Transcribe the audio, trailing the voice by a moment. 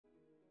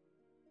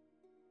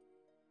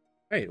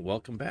Right,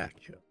 welcome back.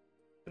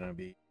 Gonna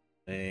be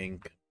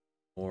playing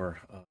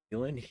more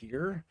Elin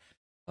here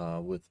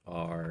with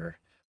our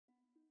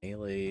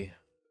melee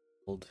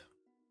old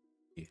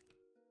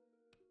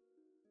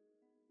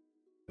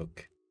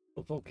folk.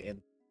 Folk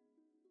and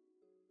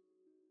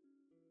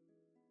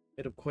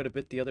played up quite a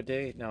bit the other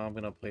day. Now I'm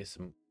gonna play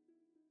some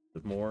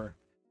bit more,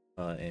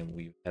 and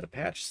we've had a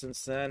patch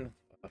since then.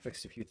 I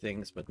fixed a few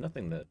things, but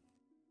nothing that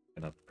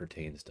kind of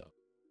pertains to.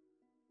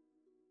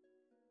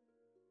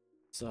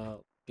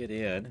 So get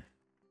in,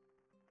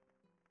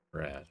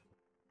 Brad.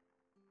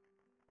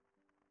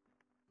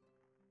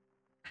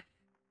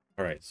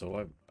 All right, so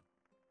I've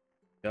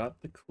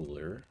got the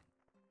cooler.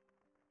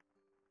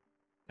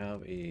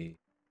 Have a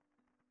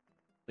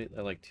plate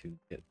I like to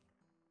get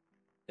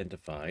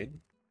identified.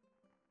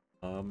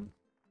 Let's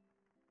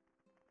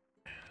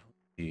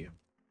see.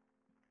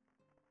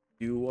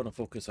 You want to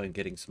focus on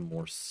getting some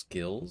more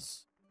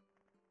skills,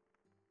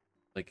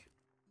 like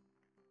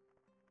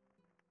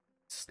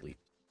sleep.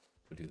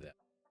 We'll do that,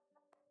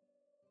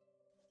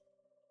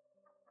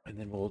 and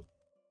then we'll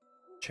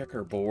check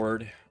our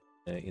board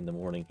in the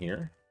morning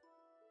here.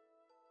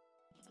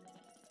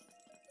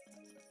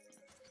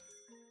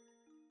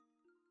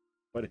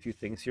 Quite a few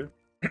things here.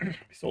 We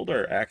sold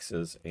our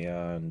axes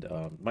and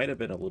might have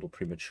been a little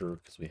premature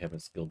because we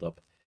haven't skilled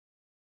up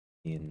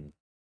in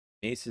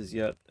maces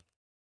yet,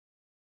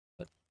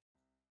 but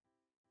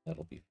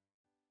that'll be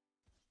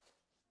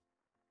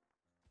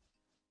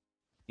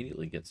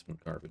immediately get some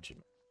garbage in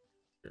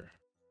here.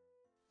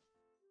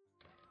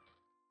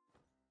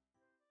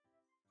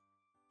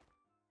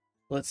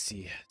 Let's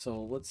see.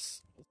 So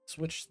let's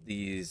switch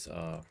these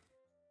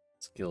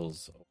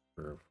skills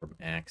over from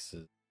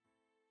axes.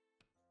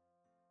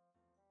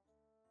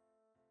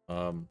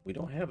 We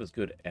don't have as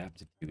good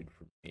aptitude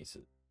for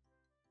maces.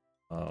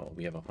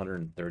 We have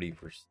 130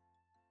 for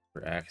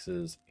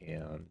axes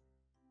and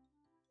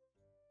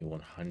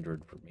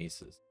 100 for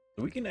maces.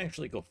 So we can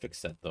actually go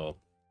fix that though.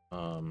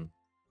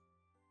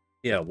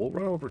 Yeah, we'll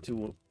run over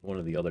to one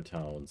of the other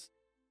towns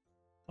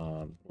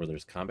where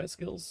there's combat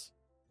skills,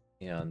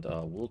 and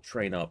we'll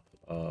train up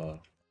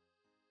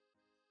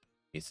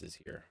maces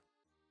here.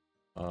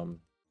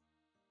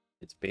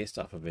 It's based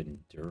off of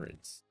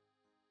endurance.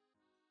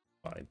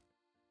 Fine.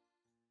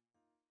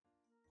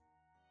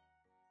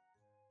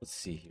 Let's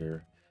see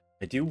here.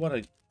 I do want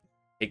to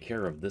take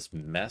care of this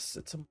mess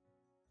at some,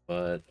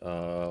 but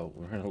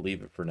we're gonna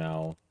leave it for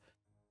now.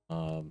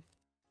 And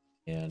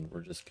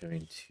we're just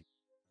going to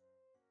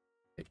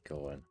get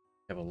going.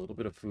 Have a little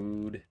bit of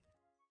food.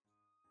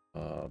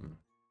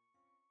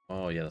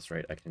 Oh yeah, that's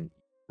right. I can eat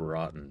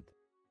rotten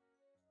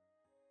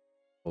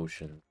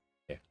potion.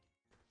 Okay.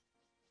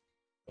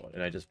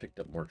 And I just picked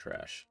up more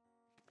trash.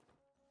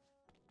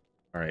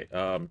 All right.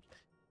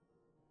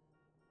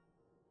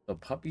 The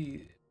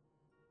puppy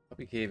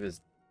cave is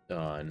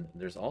done.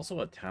 There's also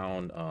a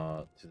town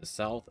to the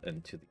south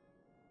and to the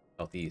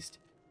southeast.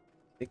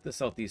 I think the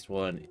southeast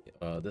one,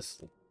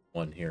 this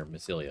one here,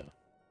 Massilia.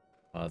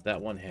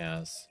 That one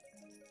has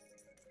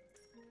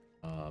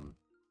got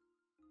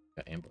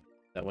ambush.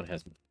 That one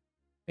has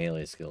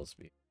melee skills to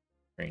be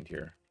trained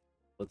here.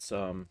 Let's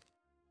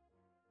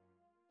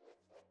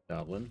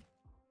goblin.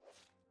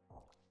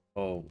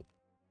 Oh,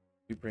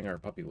 we bring our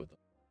puppy with us.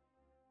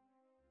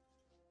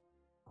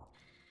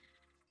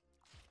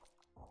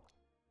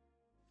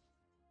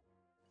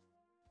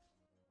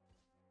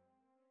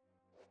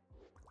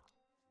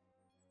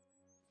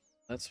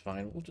 That's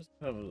fine. We'll just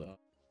have a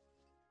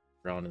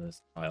around in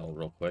this tile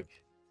real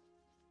quick.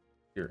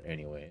 Here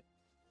anyway.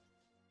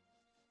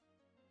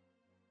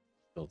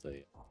 Build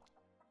the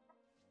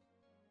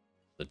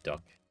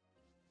duck.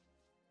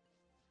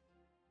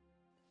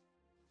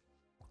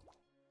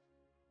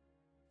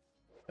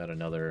 Got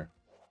another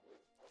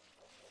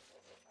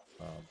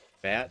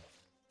bat.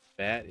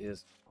 Bat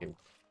is okay.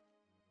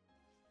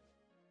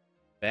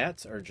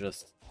 Bats are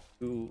just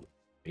too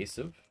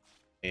evasive,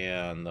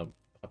 and the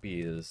puppy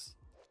is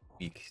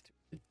weak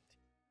to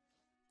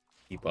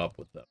keep up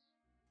with them.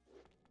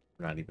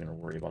 We're not even gonna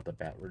worry about the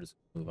bat. We're just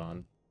gonna move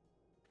on.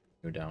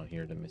 Go down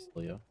here to Miss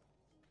Leo.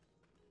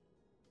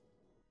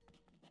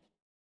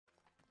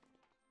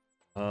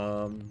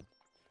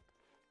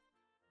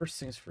 First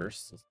things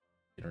first. Let's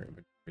get our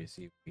inventory.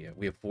 See,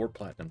 we have 4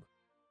 platinum.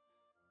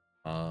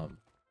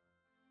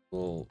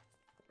 We'll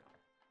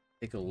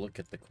take a look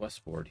at the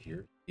quest board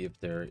here. See if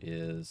there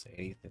is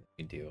anything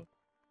we can do.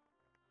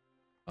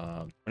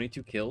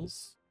 22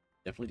 kills.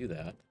 Definitely do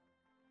that.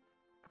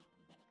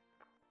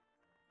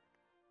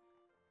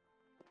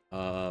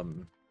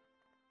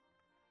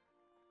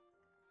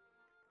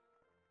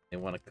 They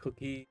want a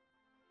cookie.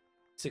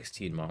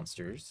 16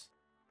 monsters.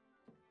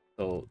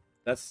 So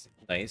that's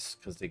nice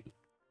because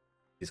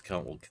these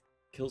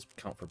kills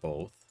count for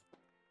both.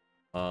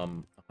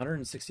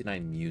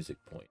 169 music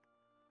points.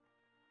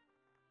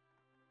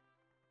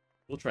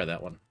 We'll try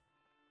that one.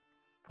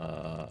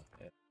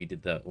 We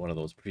did that one of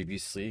those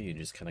previously. You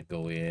just kind of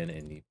go in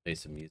and you play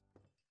some music.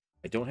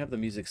 I don't have the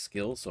music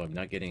skill, so I'm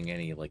not getting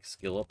any like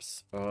skill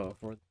ups for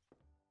it.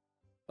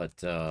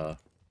 But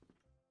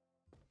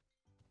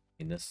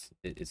in this,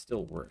 it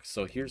still works.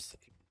 So here's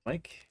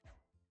Mike.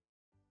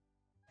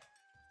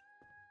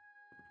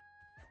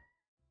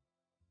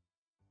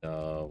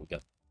 We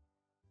got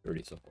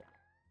 30 so far.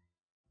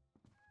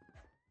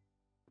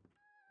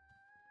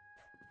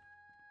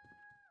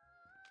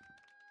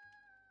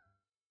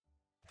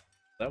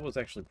 That was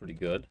actually pretty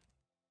good.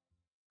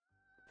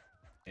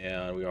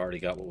 And we already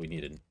got what we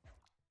needed.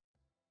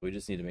 We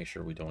just need to make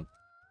sure we don't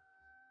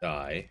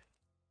die.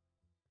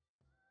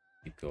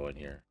 Keep going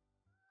here.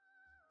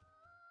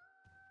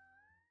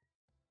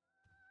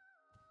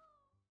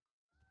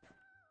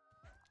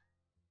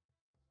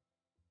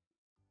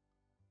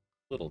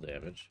 Little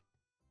damage.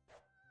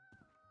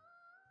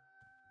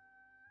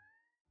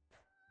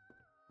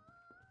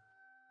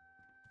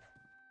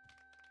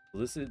 So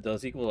this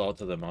does equal out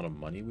to the amount of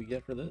money we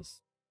get for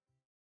this.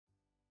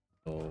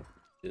 So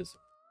it is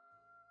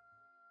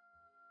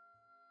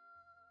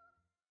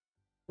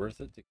worth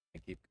it to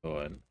keep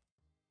going.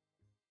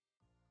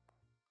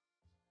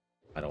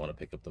 I don't want to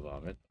pick up the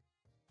vomit.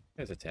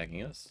 This guy's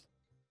attacking us.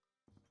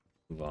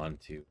 Move on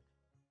to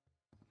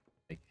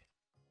make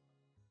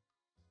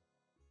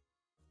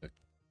the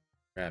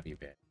crabby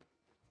bag.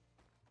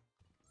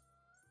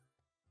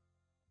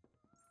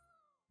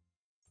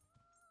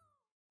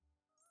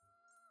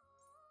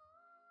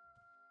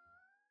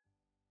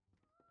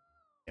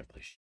 Can't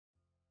play shit.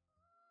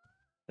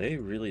 They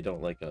really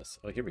don't like us.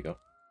 Oh, here we go.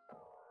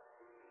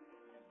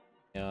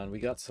 And we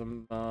got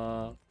some,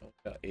 got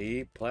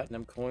a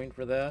platinum coin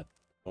for that.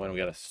 Oh, and we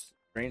got a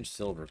strange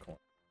silver coin.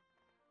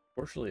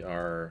 Fortunately,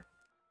 our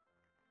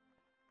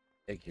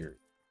egg here is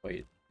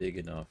quite big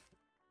enough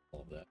for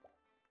all of that.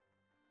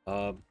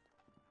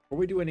 Before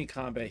we do any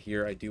combat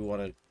here, I do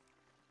want to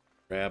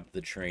grab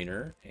the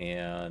trainer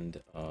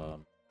and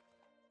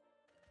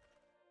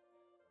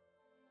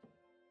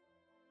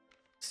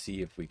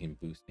see if we can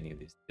boost any of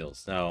these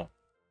skills. Now,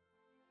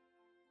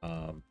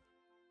 I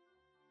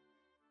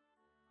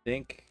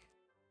think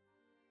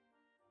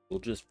we'll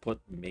just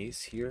put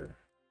mace here.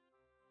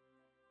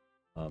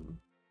 We'll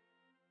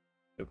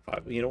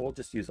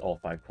just use all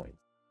 5 coins.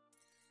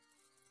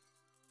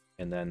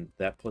 And then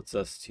that puts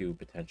us to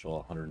potential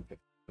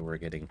 150. So we're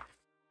getting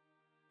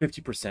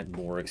 50%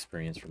 more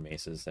experience from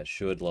maces. That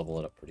should level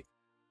it up pretty.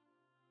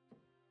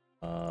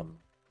 Is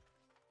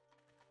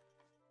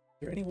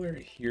there anywhere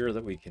here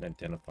that we can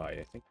identify?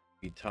 I think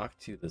we talked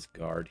to this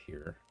guard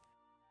here.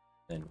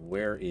 Then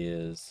where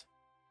is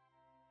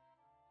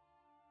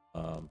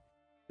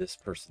this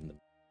person?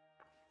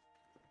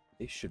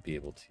 They should be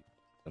able to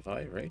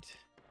identify, right?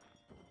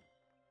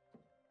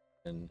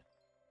 And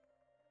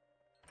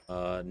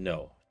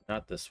no,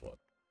 not this one.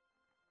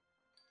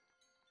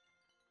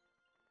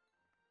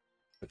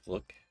 Quick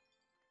look.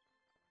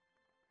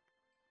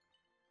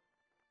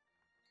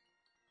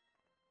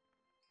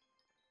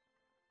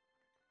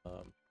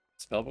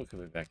 Spellbook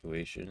of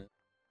evacuation.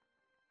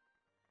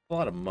 A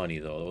lot of money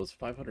though. It was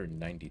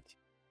 592.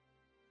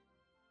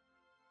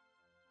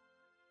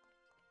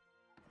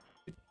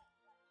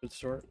 Good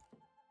start.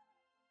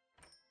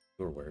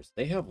 Doorwares.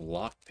 They have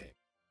lockpick.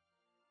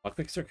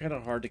 Lockpicks are kind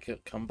of hard to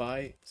come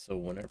by, so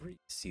whenever you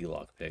see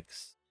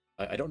lockpicks,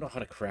 I don't know how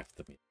to craft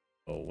them yet.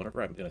 So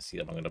whenever I'm gonna see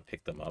them, I'm gonna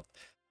pick them up.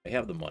 I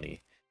have the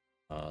money,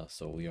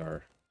 so we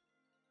are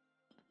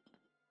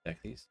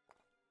stack these.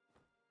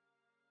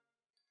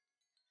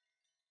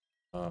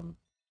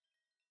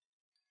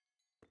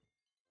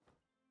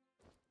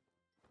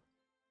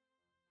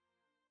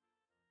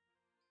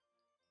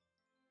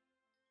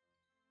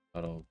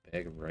 Auto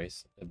bag of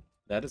rice.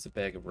 That is a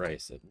bag of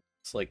rice.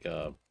 It's like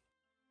a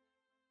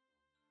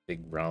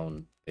big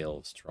round bale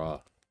of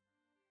straw.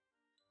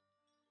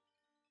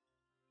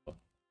 Oh.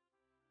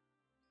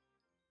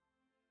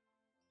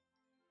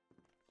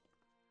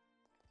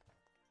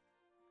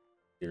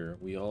 Here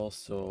we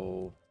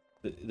also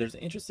there's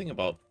an interesting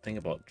thing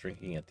about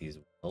drinking at these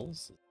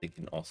wells. They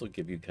can also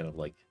give you kind of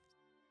like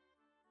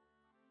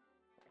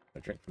I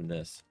drink from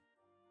this.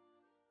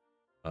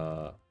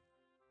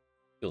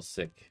 Feel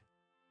sick.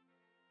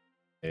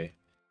 Okay.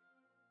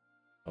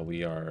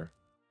 We are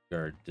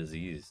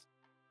diseased.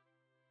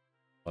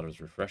 Water's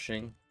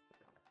refreshing.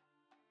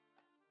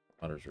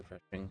 Water's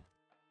refreshing.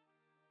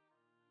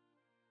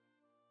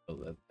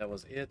 So that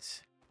was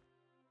it.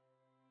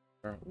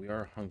 We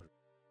are hungry.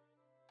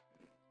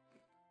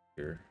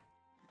 Here.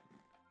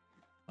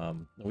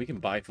 We can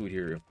buy food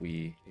here if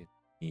we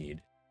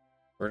need.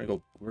 We're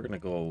gonna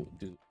go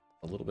do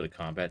a little bit of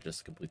combat just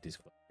to complete these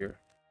quests here.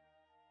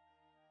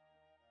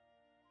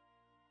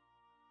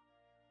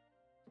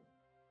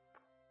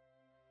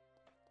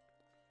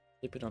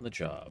 Sleeping on the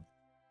job.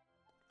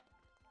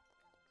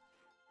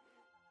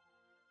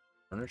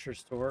 Furniture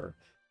store.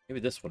 Maybe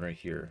this one right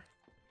here.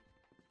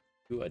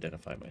 Do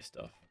identify my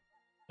stuff.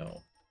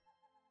 No.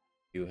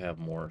 You have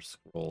more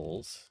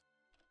scrolls.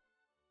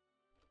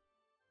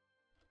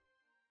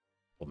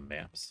 Well,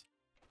 maps.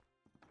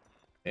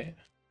 Okay.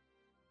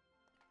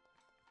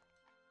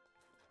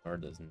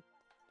 Card doesn't.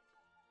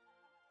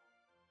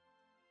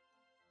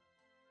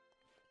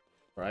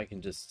 Or I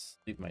can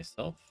just sleep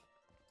myself.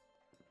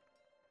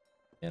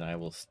 and I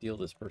will steal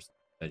this person's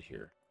bed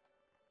here.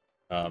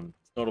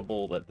 It's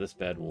notable that this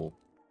bed will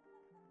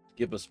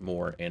give us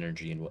more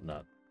energy and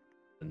whatnot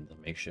than the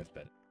makeshift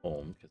bed at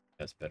home because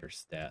it has better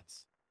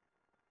stats.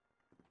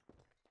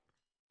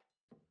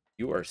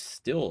 You are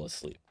still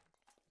asleep.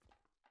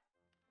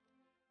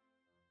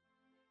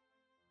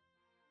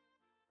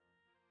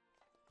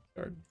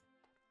 Guard.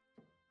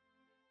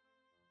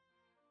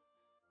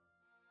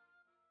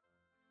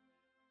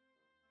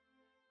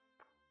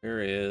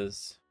 There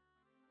is.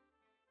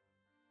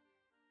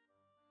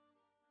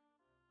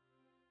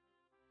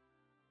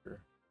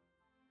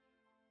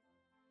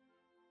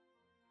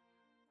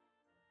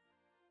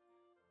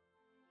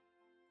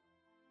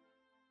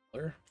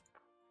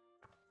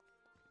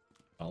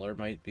 Caller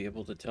might be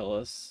able to tell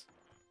us,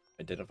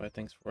 identify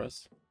things for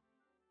us.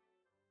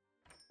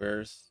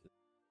 Where's...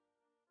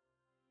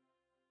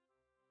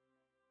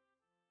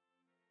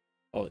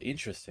 Oh,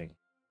 interesting.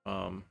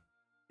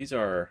 These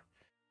are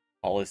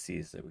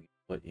policies that we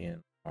put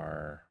in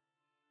our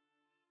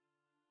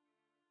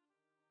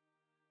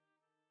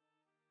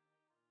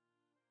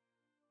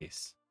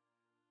case.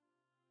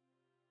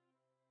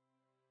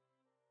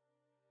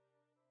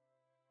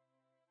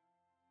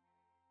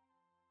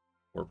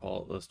 Or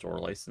the store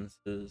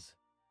licenses.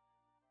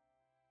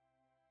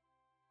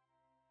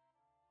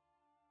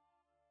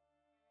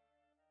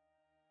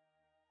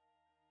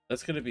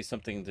 That's going to be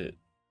something to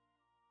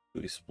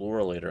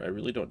explore later. I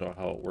really don't know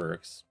how it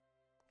works.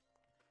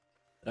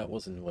 That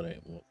wasn't what I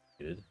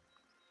wanted.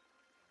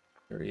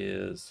 There he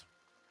is.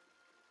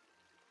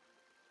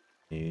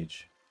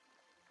 Age.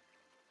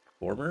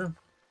 Informer.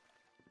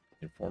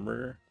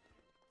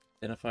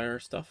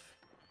 Identifier stuff.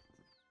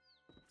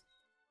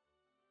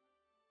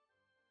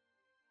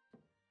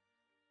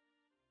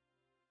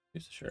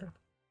 Use the share.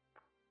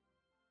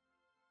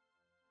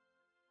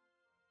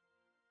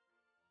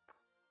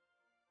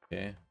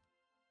 Okay.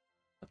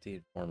 Not the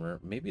informer.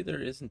 Maybe there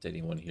isn't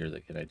anyone here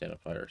that can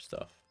identify our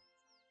stuff.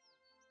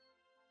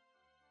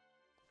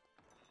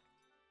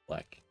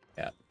 Black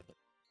cat.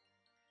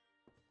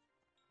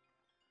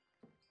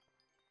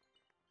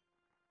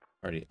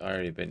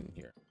 Already been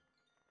here.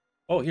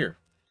 Oh, here.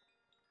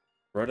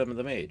 Rotem of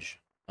the Mage.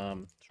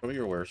 Show me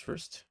your wares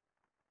first.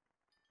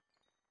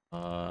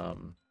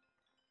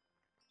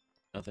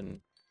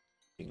 Nothing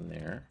in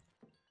there.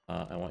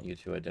 I want you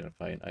to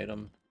identify an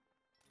item.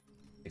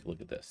 Take a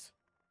look at this.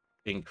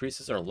 It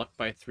increases our luck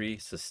by 3,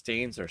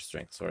 sustains our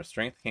strength. So our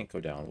strength can't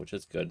go down, which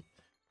is good.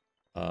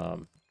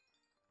 But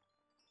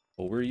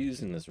we're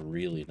using this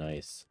really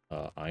nice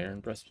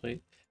iron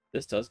breastplate.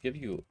 This does give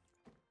you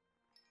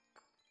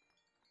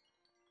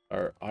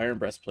our iron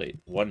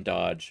breastplate, 1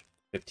 dodge,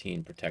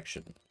 15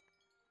 protection.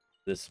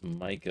 This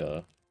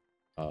mica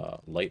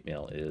light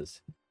mail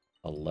is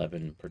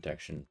 11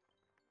 protection.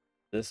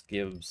 This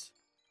gives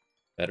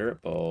better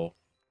at bow,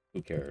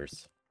 who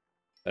cares?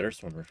 Better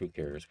swimmer, who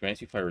cares?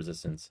 Grants you fire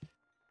resistance.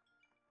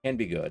 Can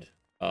be good.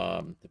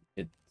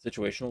 It's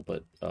situational,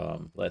 but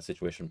that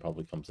situation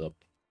probably comes up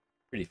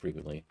pretty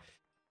frequently.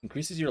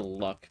 Increases your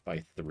luck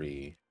by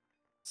 3,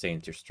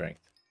 sustains your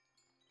strength.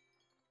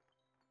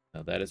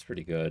 Now that is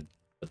pretty good,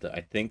 but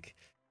I think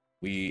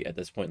we at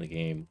this point in the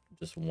game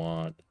just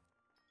want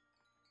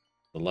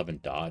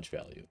 11 dodge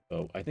value.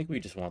 So I think we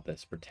just want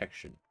this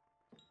protection.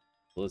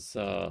 Let's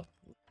sell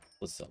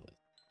it.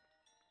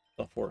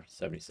 Oh,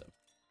 477.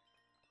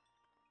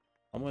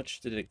 How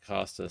much did it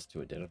cost us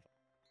to identify?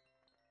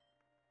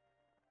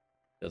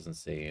 Doesn't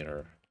say in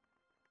our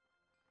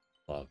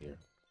log here.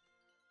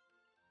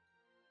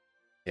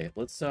 Okay,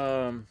 let's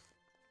look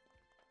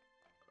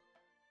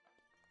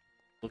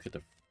at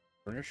the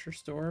furniture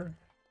store.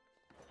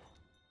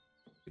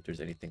 If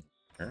there's anything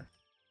there.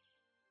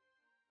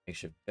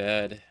 Makeshift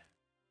bed.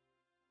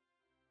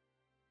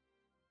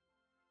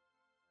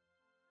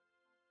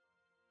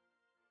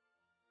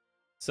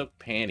 Silk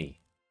panty.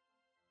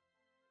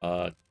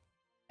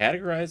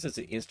 Categorized as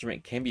an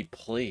instrument, can be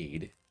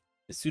played.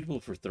 Is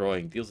suitable for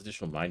throwing. Deals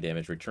additional mind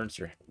damage. Returns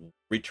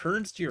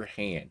to your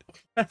hand.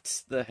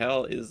 What the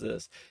hell is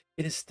this?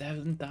 It is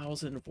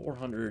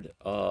 7,400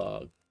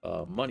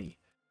 money.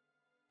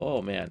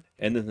 Oh man!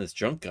 And then this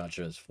junk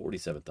gotcha is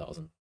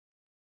 47,000.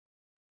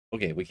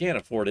 Okay, we can't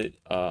afford it.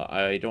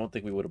 I don't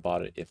think we would have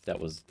bought it if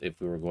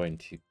we were going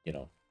to,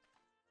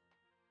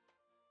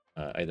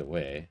 either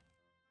way.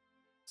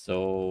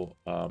 So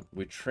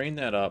we train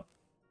that up.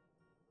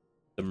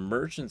 The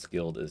Merchants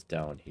Guild is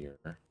down here.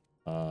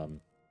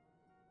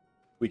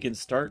 We can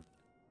start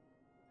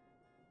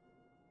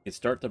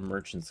the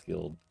Merchants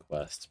Guild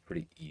quests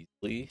pretty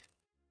easily.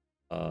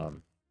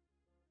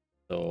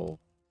 So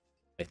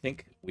I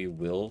think we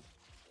will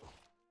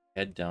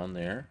head down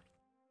there.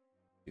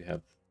 You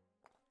have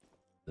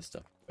this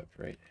stuff equipped,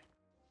 right?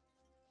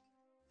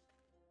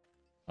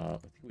 I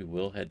think we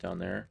will head down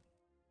there.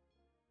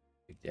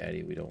 Big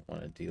Daddy we don't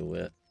want to deal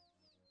with.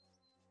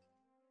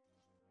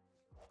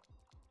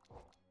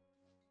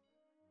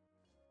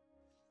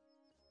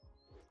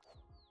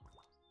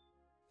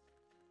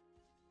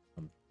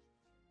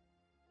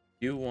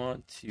 You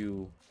want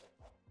to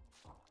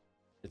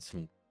get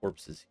some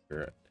corpses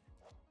here.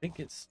 think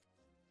it's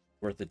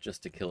worth it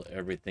just to kill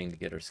everything to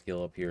get our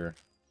skill up here.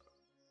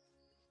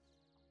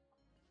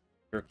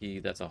 Turkey,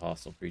 that's a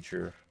hostile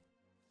creature.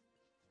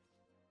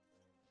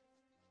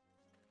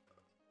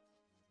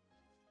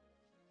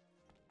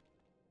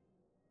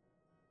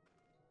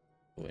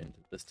 Go into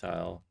this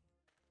tile.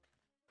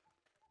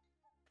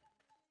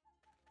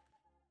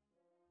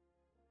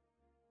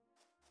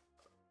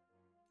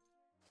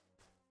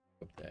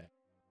 Up that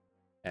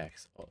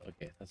X. Oh,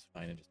 okay, that's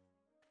fine. I just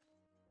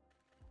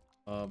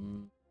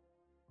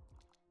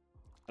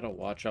gotta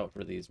watch out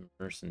for these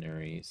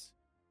mercenaries.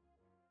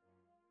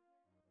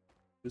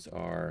 Who's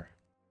our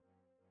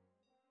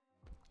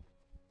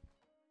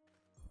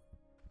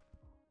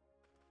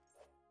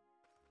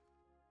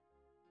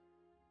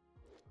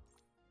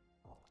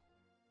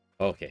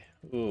okay.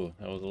 Ooh,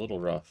 that was a little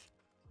rough.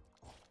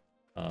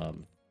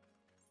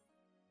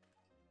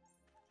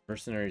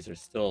 Mercenaries are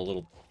still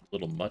a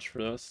little much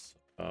for us.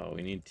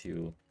 We need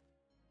to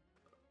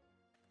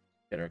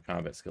get our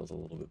combat skills a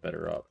little bit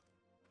better up.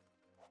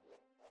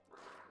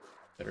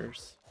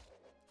 Betters.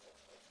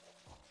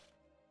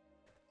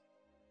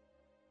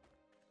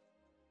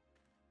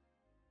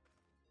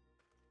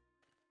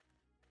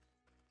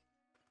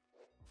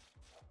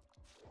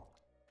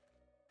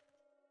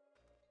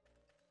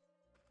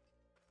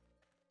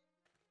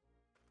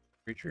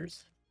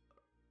 Creatures.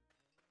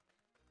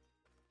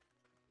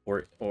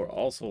 Or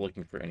also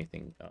looking for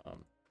anything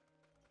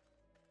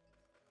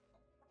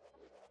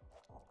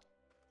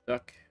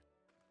duck.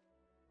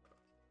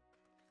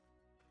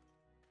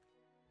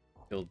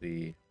 Kill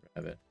the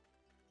rabbit.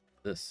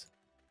 This.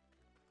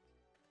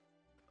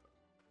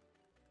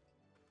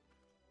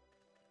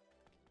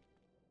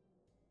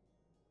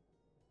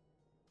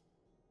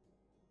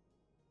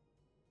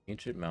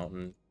 Ancient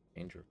mountain,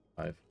 danger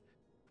 5.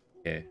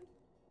 Okay.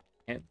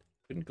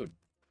 Couldn't go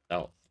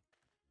south.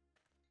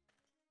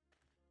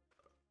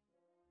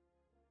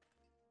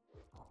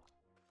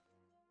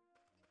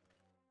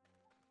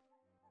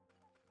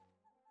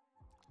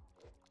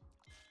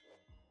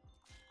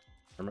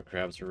 Hermit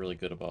crabs are really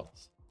good about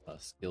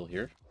skill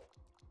here.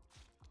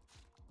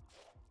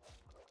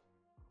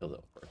 Still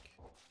don't work.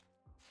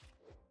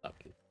 Not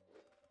good.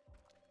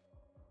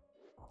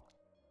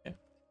 Yeah.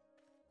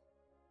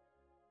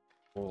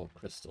 Coral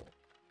crystal.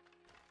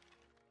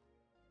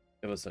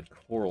 It was a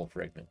coral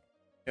fragment.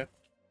 Okay.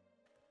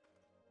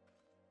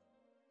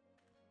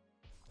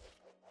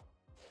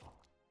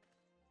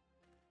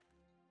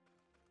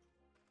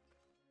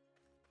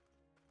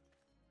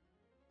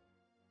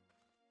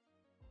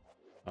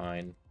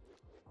 Fine.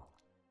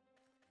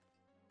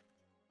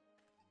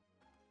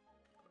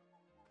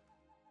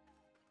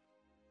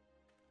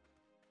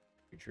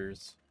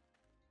 Creatures.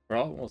 We're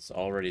almost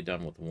already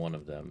done with one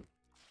of them.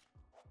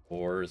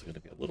 4 is going to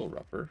be a little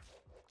rougher.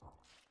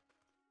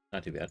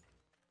 Not too bad.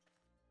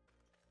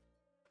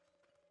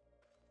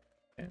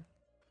 Okay.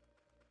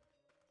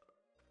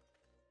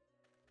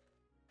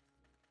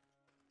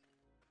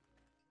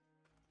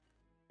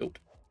 Goat.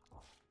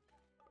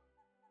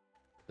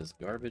 This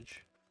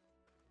garbage.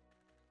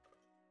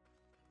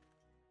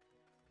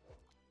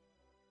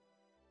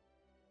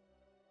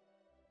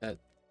 That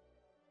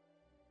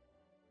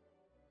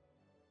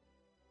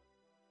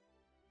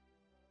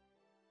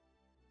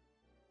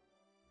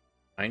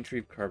Pine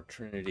Tree carved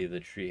Trinity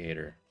the Tree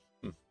Hater.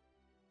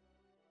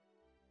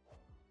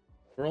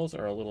 Squirrels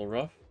are a little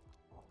rough,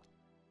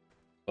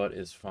 but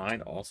is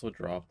fine. Also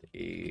dropped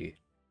a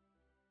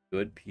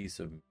good piece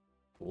of.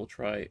 We'll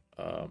try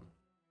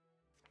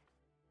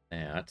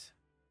that.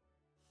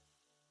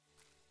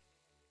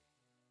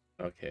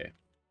 Okay,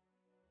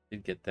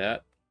 did get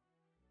that.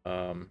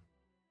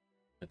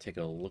 Gonna take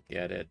a look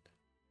at it.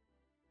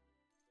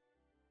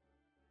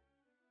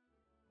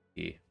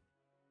 The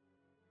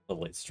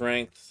level 8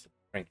 strength,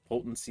 strength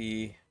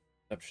potency,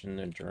 perception,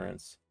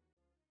 endurance.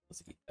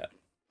 Let's eat that.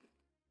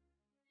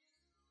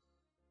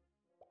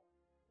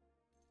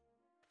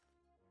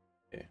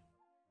 Okay.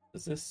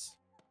 Does this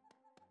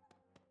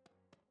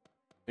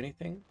do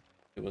anything?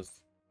 It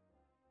was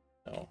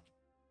no.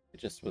 It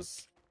just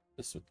was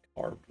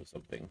carved with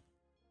something.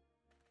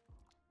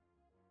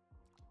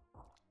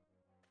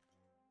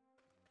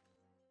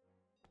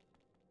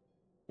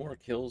 More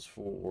kills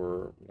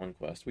for one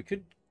quest. We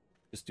could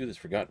just do this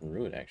Forgotten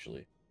Ruin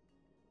actually.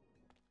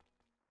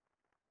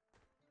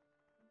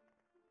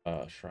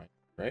 Shrine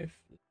Strife.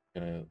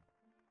 Gonna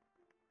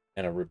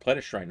and a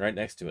replenish shrine right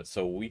next to it,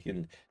 so we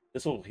can.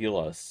 This will heal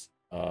us.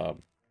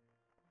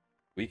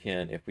 We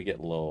can, if we get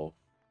low,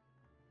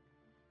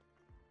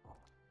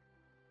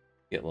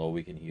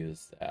 we can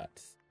use that.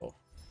 So,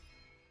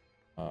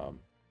 so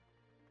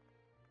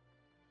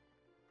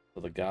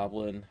the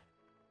goblin.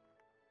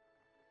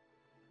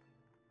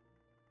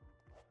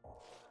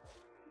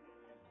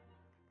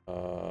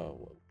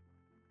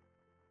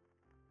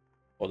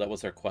 Well, that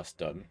was our quest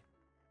done.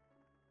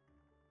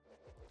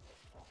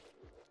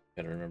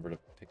 Gotta remember to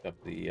pick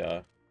up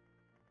the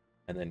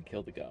and then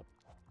kill the goblin.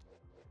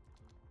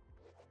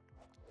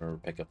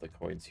 Remember to pick up the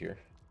coins here.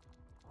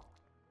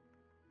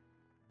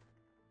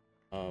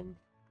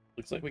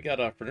 Looks like we got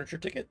a furniture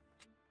ticket.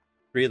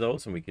 3 of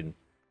those, and we can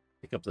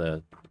pick up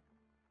the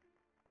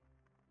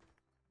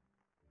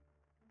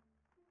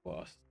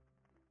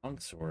long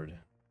sword.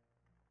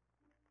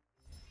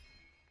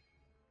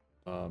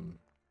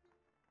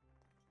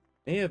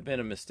 May have been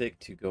a mistake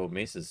to go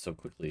maces so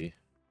quickly,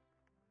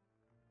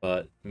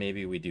 but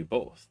maybe we do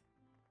both.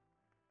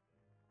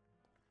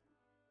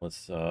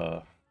 Let's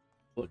look.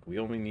 We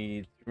only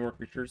need 3 more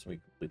creatures, and we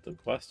complete the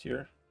quest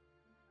here.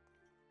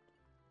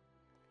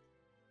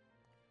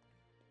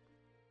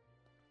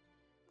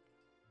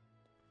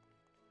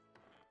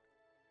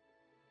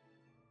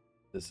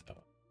 This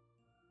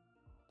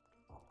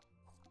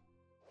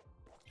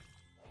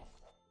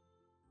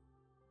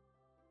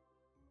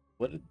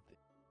what did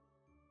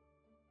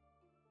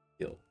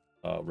they deal?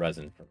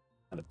 Resin from,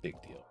 not a big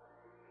deal.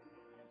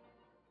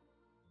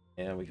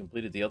 And we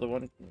completed the other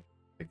one.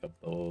 Pick up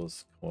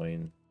those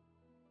coin,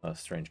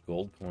 strange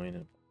gold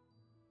coin.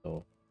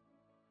 So,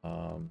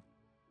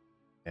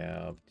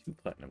 have 2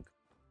 platinum.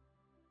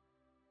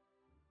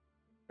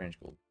 Strange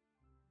gold.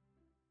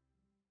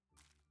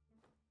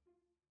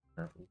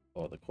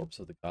 Oh, the corpse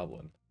of the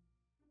goblin.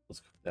 Let's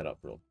cook that up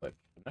real quick.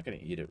 I'm not gonna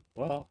eat it.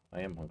 Well,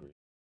 I am hungry.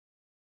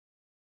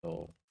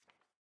 So,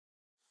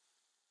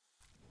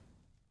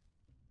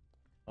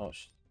 oh,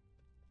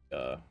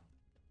 uh,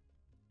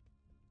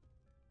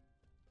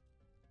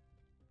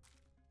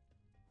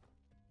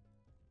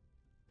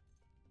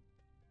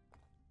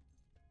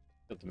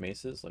 got the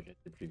maces like I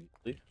did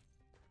previously.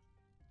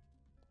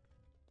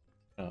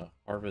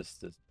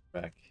 Harvest this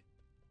back.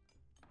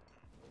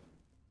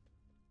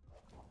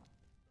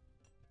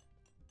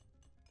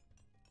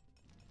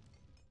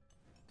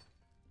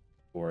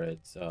 For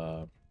its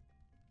crap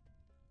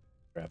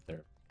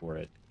there, before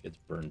it gets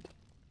burned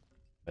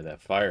by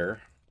that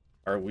fire.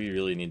 Or we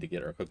really need to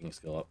get our cooking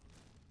skill up.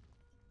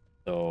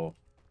 So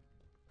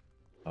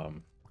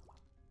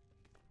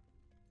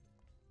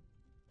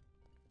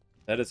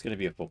that is going to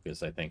be a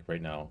focus, I think,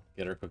 right now.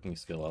 Get our cooking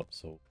skill up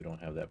so we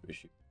don't have that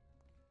issue.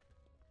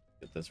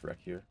 Get this wreck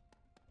here.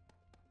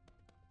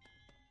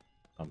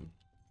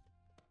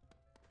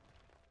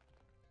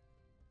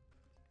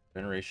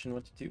 Generation,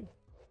 what to do?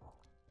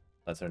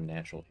 That's our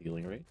natural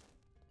healing rate.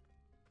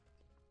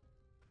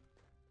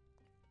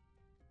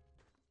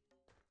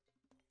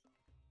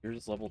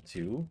 Here's level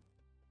 2,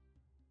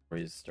 where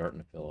he's starting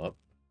to fill up.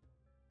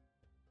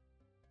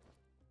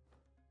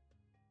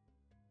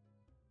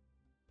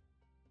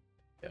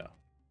 Yeah,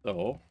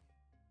 so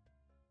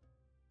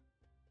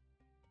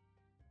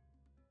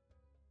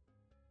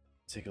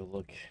take a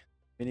look.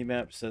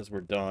 Minimap says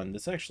we're done.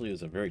 This actually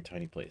is a very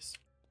tiny place.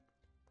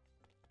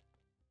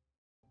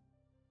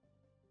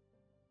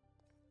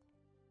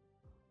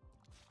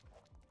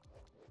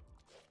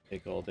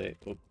 Take all day.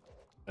 Oh,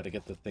 gotta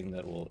get the thing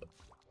that will.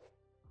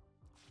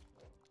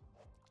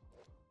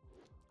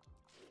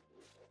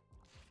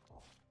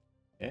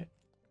 Okay.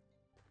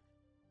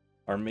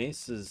 Our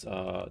mace is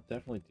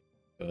definitely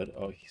good.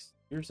 Oh,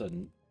 here's a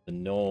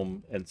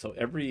gnome, and so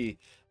every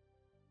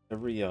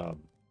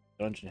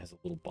dungeon has a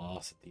little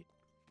boss at the end.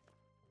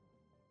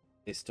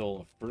 They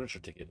stole a furniture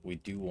ticket. We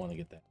do want to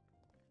get that.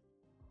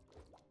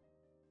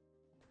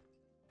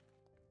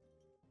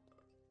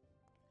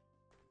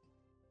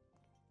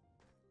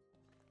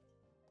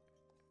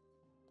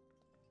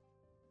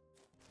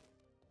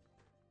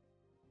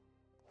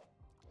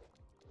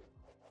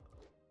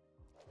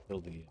 Kill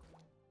the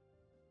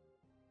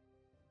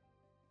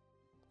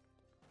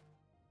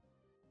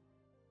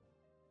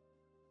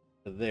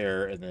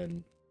there, and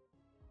then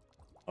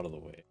out of the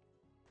way.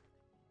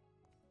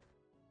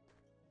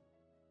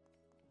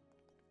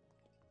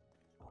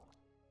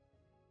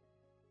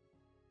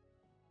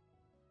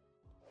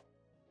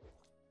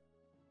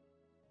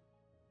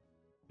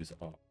 Who's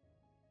off?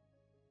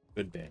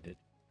 Good bandit.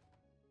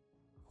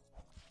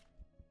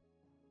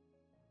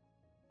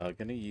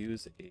 Gonna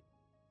use a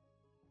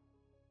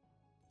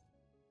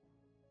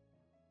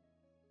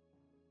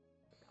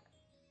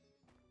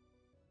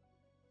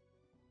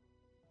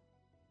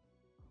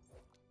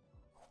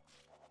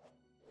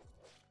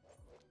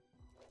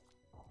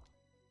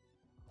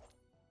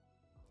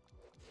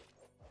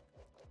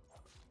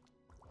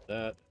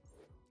that.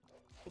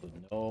 Kill the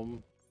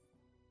gnome.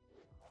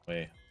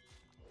 Wait.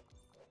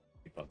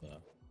 Keep on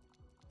that.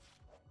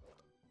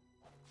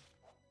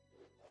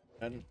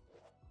 And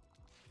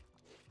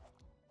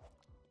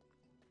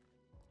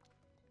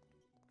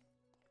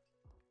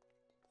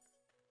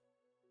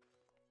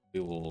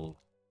we will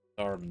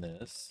arm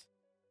this.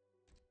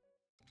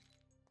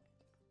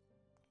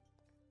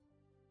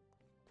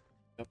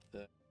 Up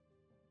there.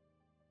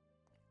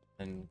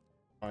 And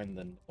find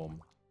the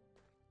gnome.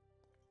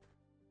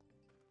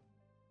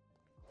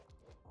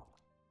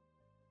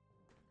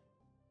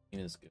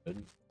 Is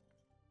good.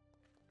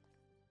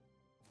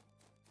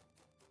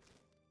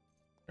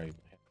 Right.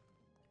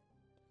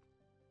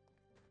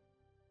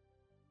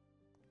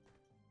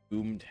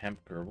 Boomed hemp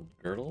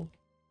girdle.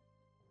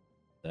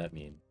 That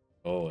mean?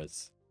 Oh,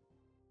 it's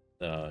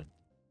the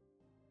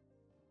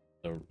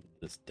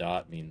this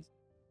dot means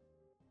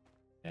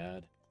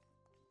bad,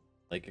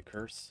 like a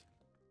curse.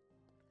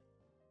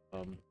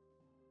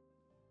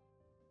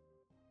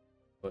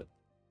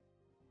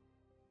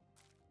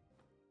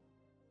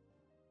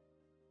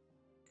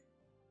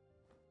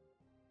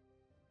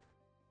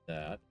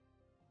 that.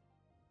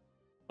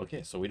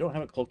 Okay, so we don't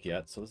have a cloak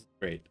yet, so this is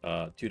great.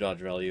 2 dodge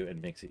value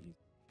and makes it easy.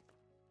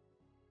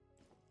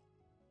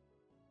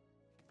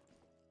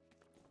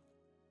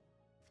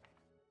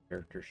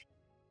 Character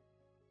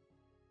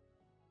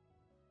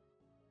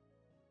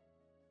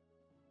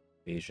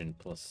evasion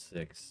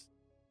 +6,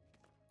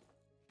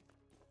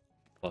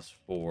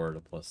 +4 to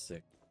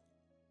 +6.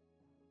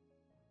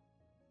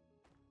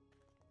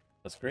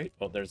 That's great.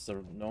 Oh, there's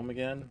the gnome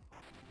again.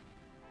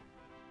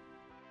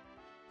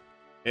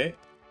 Okay.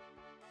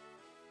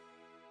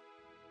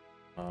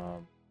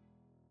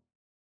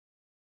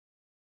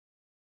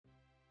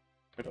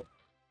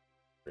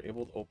 We're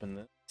able to open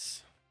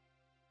this.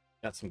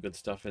 Got some good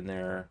stuff in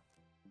there.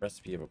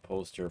 Recipe of a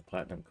poster,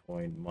 platinum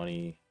coin,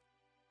 money,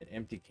 an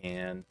empty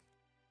can,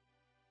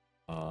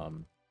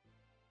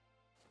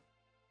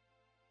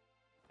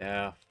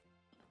 staff,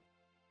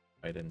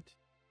 trident.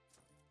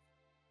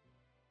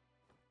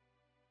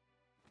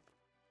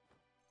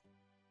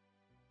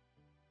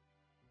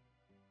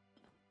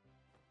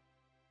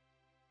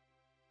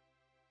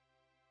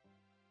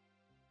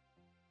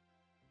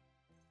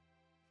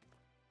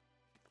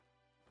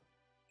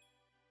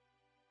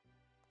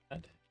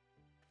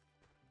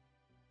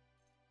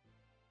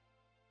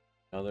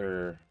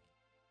 Another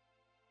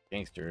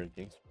gangster.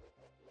 Gangster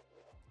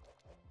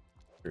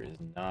is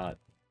not.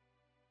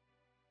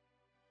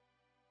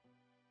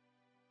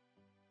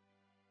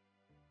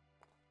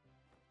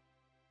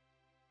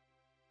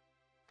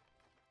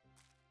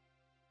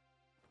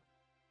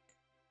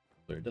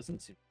 There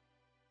doesn't seem.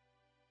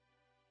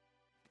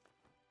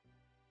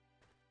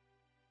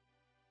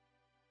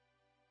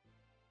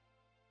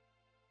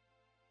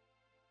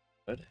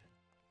 Good.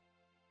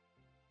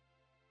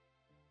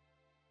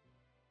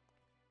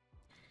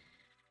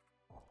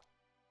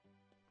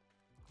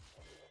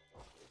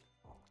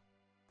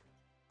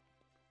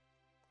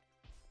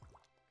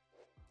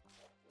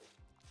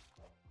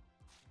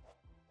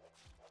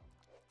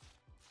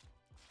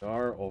 We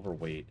are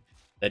overweight.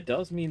 That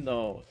does mean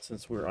though,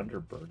 since we're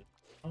underburdened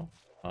now,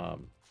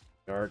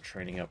 we are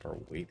training up our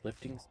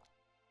weightlifting.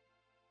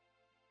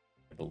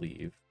 I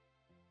believe.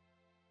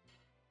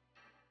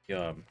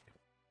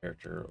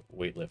 Character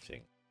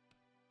weightlifting.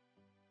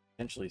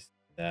 Potentially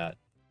that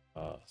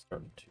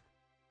starting to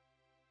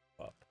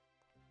up.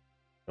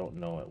 Don't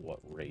know at what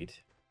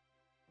rate.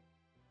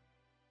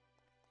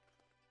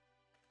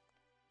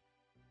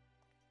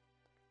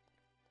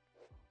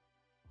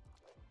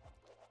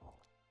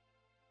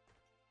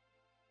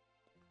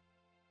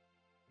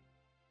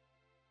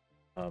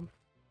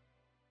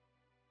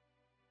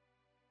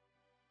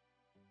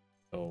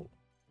 So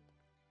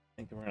I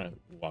think we're gonna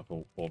walk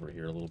over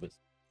here a little bit,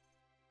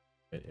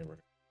 and we're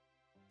gonna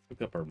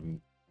cook up our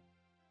meat.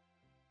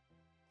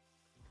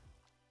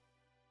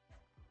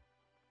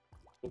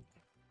 Oh.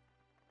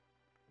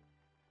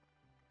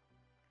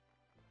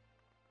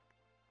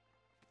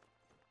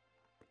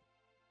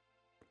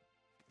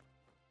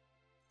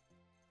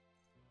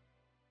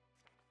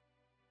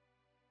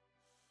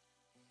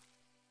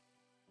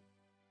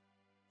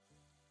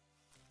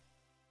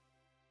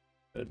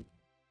 Good.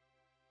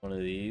 One of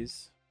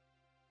these.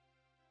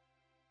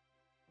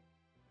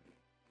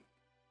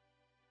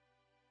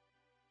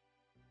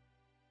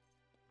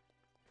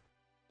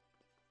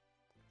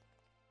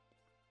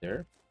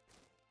 There.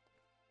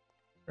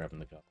 Grabbing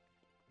the cup.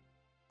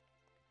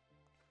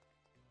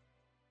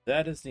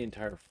 That is the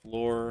entire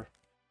floor.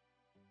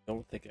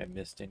 Don't think I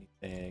missed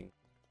anything.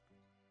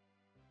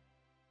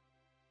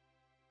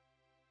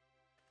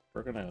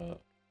 We're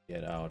gonna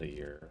get out of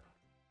here.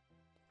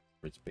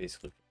 It's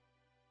basically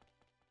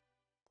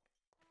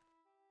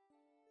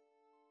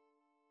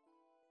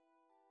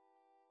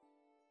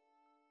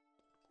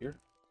here.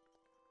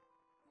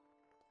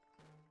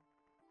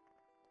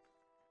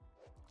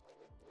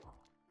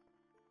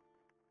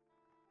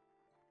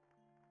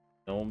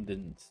 Gnome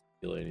didn't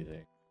steal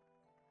anything.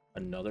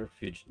 Another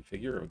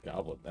figure of a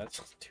goblin.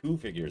 That's 2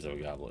 figures of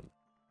a goblin.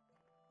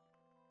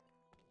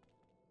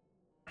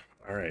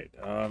 All right.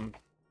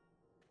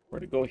 We're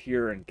gonna go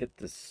here and get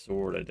this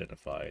sword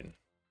identified.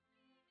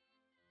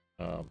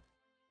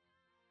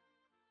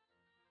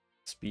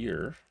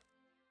 Spear.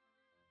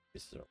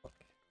 This is our luck.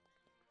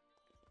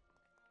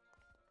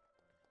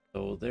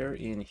 So they're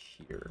in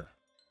here.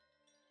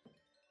 I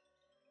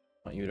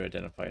want you to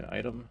identify an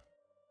item.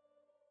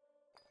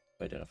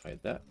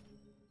 Identified that.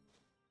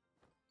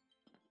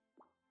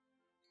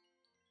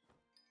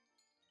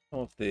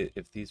 Oh,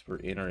 if these were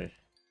in our.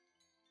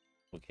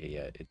 Okay,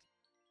 yeah, it's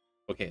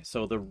okay.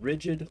 So the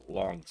rigid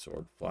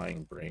longsword,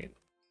 flying brain.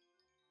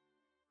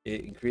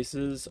 It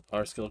increases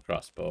our skill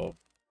crossbow,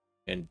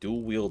 and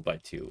dual wield by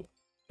 2.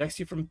 Protects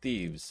you from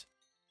thieves.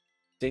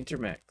 Danger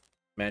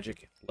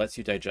magic lets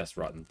you digest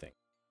rotten things.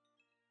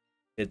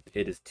 It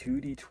is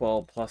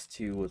 2d12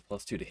 +2 with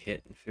 +2 to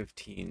hit and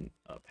 15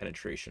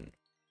 penetration.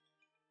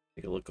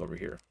 Take a look over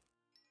here.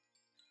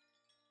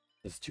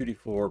 It's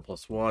 2d4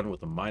 +1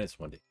 with a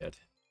 -1 to hit.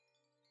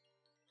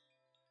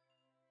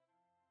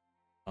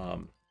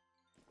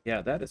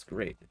 Yeah, that is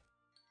great.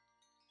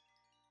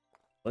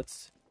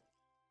 Let's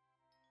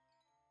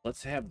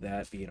let's have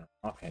that be in our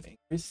offhand.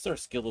 Increases our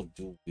skill of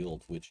dual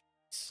wield, which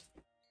is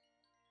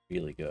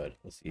really good.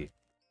 Let's see.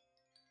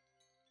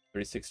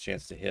 36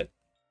 chance to hit.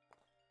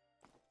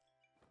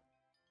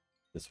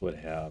 This would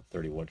have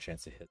 31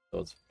 chance to hit. So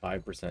it's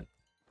 5%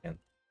 and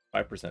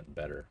 5%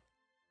 better.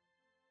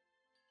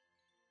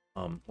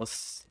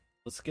 Let's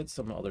get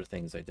some other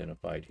things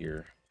identified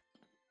here.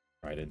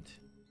 Trident.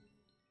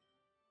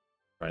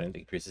 Trident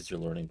increases your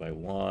learning by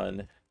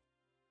 1.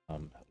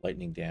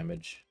 Lightning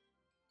damage.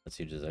 Let's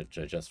see, does that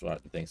adjust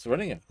what things? So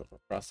running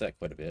across that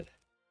quite a bit.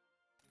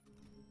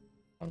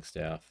 Long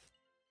staff.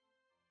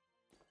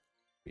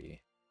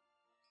 3.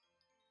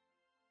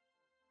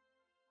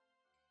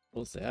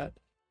 Close that.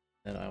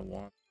 And I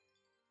want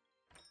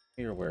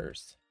mirror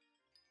wares.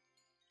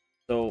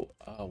 So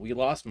we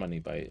lost money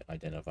by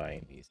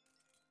identifying these,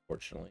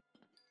 unfortunately.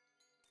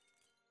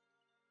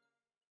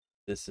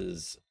 This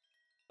is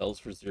sells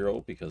for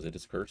 0 because it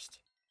is cursed.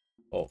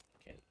 Oh,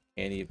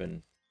 can't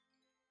even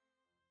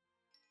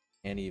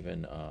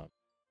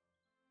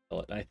sell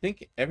it. And I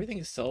think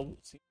everything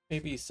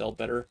maybe sell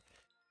better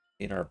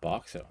in our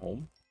box at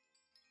home.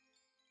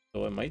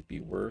 So it might be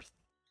worth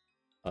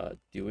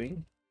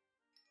doing.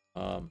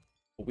 But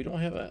we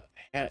don't have a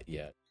hat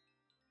yet.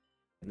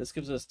 And this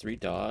gives us 3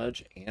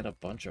 dodge and a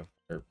bunch of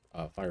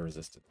fire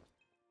resistance.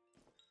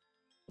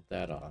 Put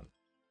that on.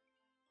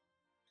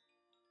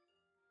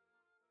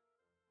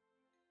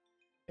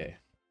 Okay.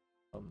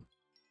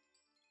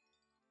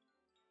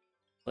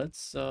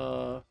 Let's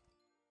we're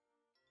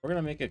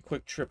gonna make a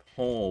quick trip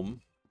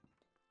home,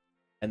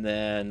 and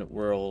then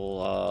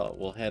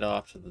we'll head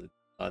off to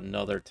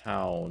another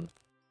town.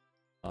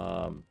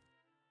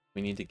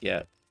 We need to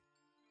get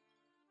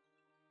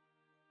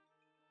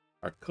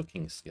our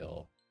cooking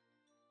skill,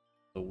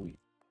 so we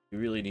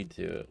really need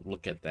to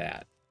look at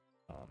that.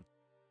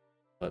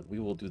 But we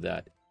will do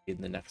that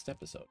in the next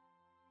episode.